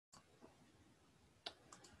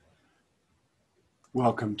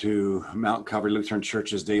Welcome to Mount Calvary Lutheran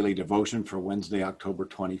Church's daily devotion for Wednesday, October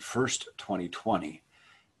 21st, 2020.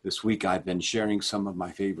 This week I've been sharing some of my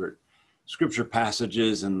favorite scripture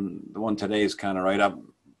passages, and the one today is kind of right up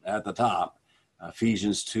at the top,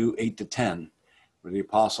 Ephesians 2, 8-10, where the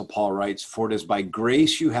Apostle Paul writes, "For it is by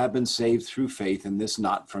grace you have been saved through faith, and this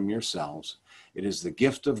not from yourselves. It is the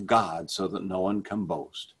gift of God, so that no one can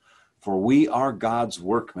boast. For we are God's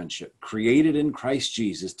workmanship, created in Christ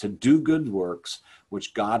Jesus to do good works,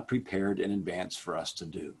 which God prepared in advance for us to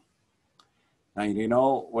do." Now, you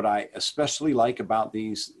know what I especially like about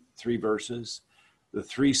these three verses? The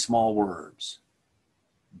three small words: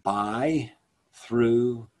 by,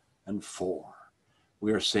 through, and for.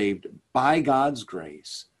 We are saved by God's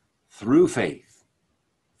grace, through faith,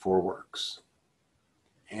 for works.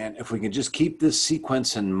 And if we can just keep this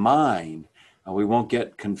sequence in mind, we won't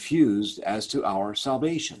get confused as to our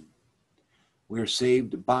salvation. We are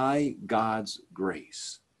saved by God's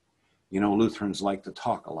grace. You know, Lutherans like to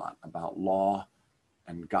talk a lot about law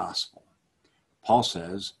and gospel. Paul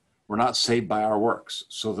says we're not saved by our works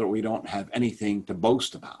so that we don't have anything to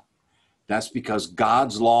boast about. That's because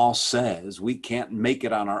God's law says we can't make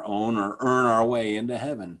it on our own or earn our way into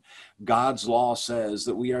heaven. God's law says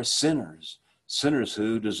that we are sinners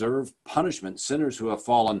who deserve punishment, sinners who have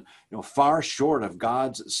fallen far short of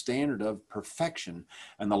God's standard of perfection.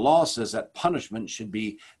 And the law says that punishment should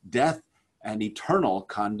be death and eternal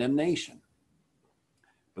condemnation.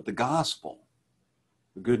 But the gospel,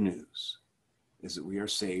 the good news, is that we are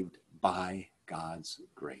saved by God's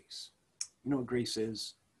grace. You know what grace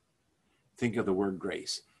is? Think of the word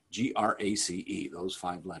grace, G-R-A-C-E, those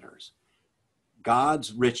 5 letters.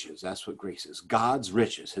 God's riches, that's what grace is. God's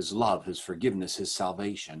riches, his love, his forgiveness, his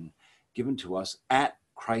salvation, given to us at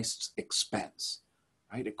Christ's expense,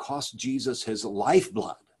 right? It cost Jesus his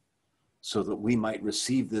lifeblood so that we might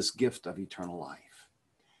receive this gift of eternal life.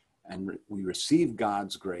 And we receive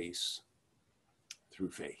God's grace through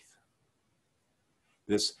faith.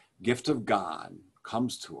 This gift of God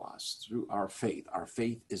comes to us through our faith. Our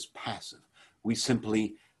faith is passive. We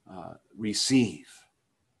simply receive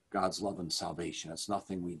God's love and salvation. It's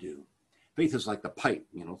nothing we do. Faith is like the pipe,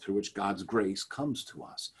 through which God's grace comes to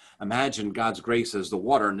us. Imagine God's grace as the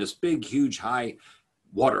water in this big, huge, high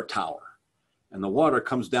water tower. And the water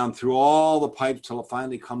comes down through all the pipes till it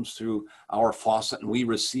finally comes through our faucet, and we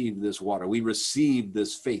receive this water. We receive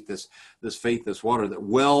this faith, this water that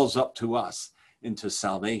wells up to us into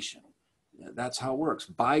salvation. That's how it works,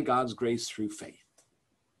 by God's grace through faith.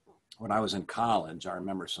 When I was in college, I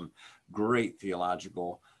remember some great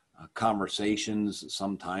theological conversations,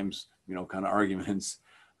 sometimes, kind of arguments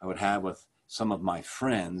I would have with some of my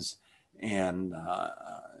friends. And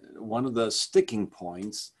one of the sticking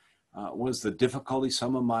points was the difficulty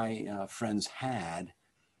some of my friends had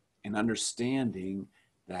in understanding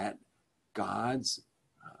that God's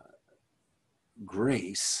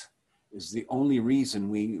grace is the only reason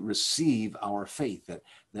we receive our faith,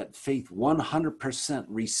 that faith 100%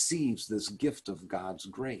 receives this gift of God's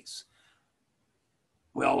grace.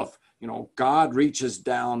 Well, if, God reaches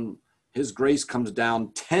down, his grace comes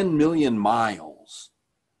down 10 million miles,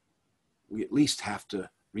 we at least have to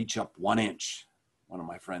reach up 1 inch, one of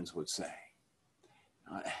my friends would say.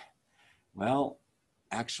 Well,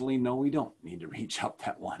 actually, no, we don't need to reach up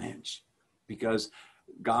that 1 inch, because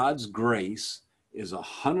God's grace is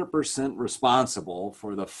 100% responsible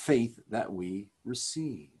for the faith that we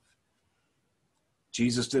receive.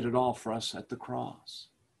 Jesus did it all for us at the cross.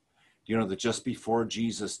 You know that just before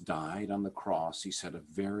Jesus died on the cross, he said a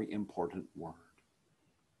very important word.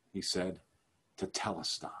 He said,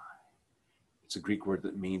 tetelestai. It's a Greek word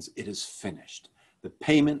that means it is finished. The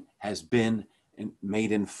payment has been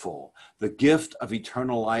made in full. The gift of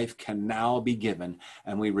eternal life can now be given,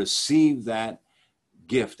 and we receive that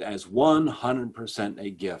gift as 100% a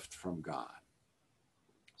gift from God.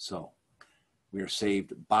 So we are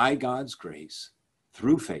saved by God's grace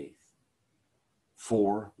through faith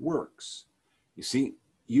for works. You see,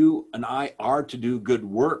 you and I are to do good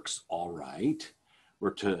works, all right.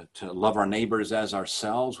 We're to love our neighbors as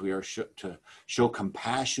ourselves. We are to show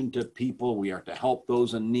compassion to people. We are to help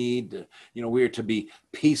those in need. We are to be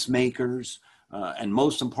peacemakers. And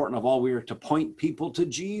most important of all, we are to point people to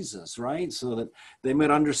Jesus, right? So that they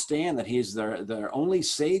might understand that he is their only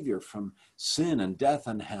Savior from sin and death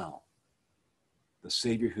and hell. The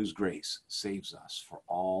Savior whose grace saves us for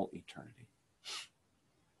all eternity.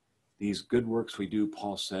 These good works we do,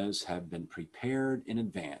 Paul says, have been prepared in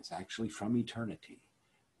advance, actually from eternity,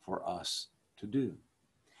 for us to do.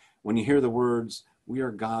 When you hear the words, we are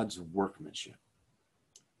God's workmanship,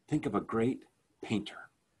 think of a great painter.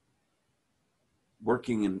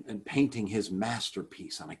 working and painting his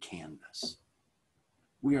masterpiece on a canvas.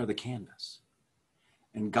 We are the canvas.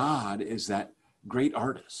 And God is that great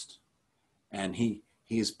artist. And he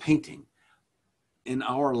is painting in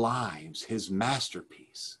our lives his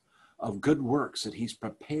masterpiece of good works that he's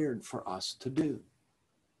prepared for us to do.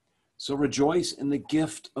 So rejoice in the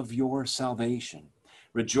gift of your salvation.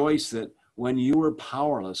 Rejoice that when you were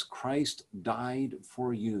powerless, Christ died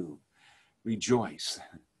for you. Rejoice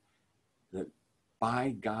that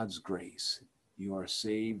by God's grace, you are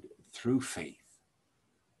saved through faith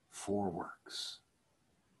for works,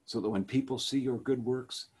 so that when people see your good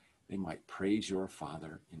works, they might praise your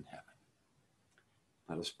Father in heaven.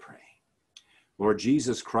 Let us pray. Lord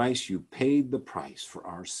Jesus Christ, you paid the price for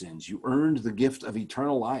our sins. You earned the gift of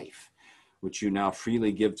eternal life, which you now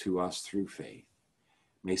freely give to us through faith.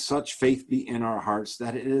 May such faith be in our hearts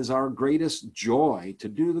that it is our greatest joy to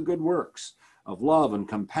do the good works of love and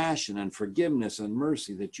compassion and forgiveness and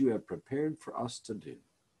mercy that you have prepared for us to do.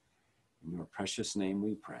 In your precious name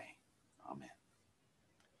we pray. Amen.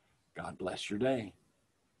 God bless your day.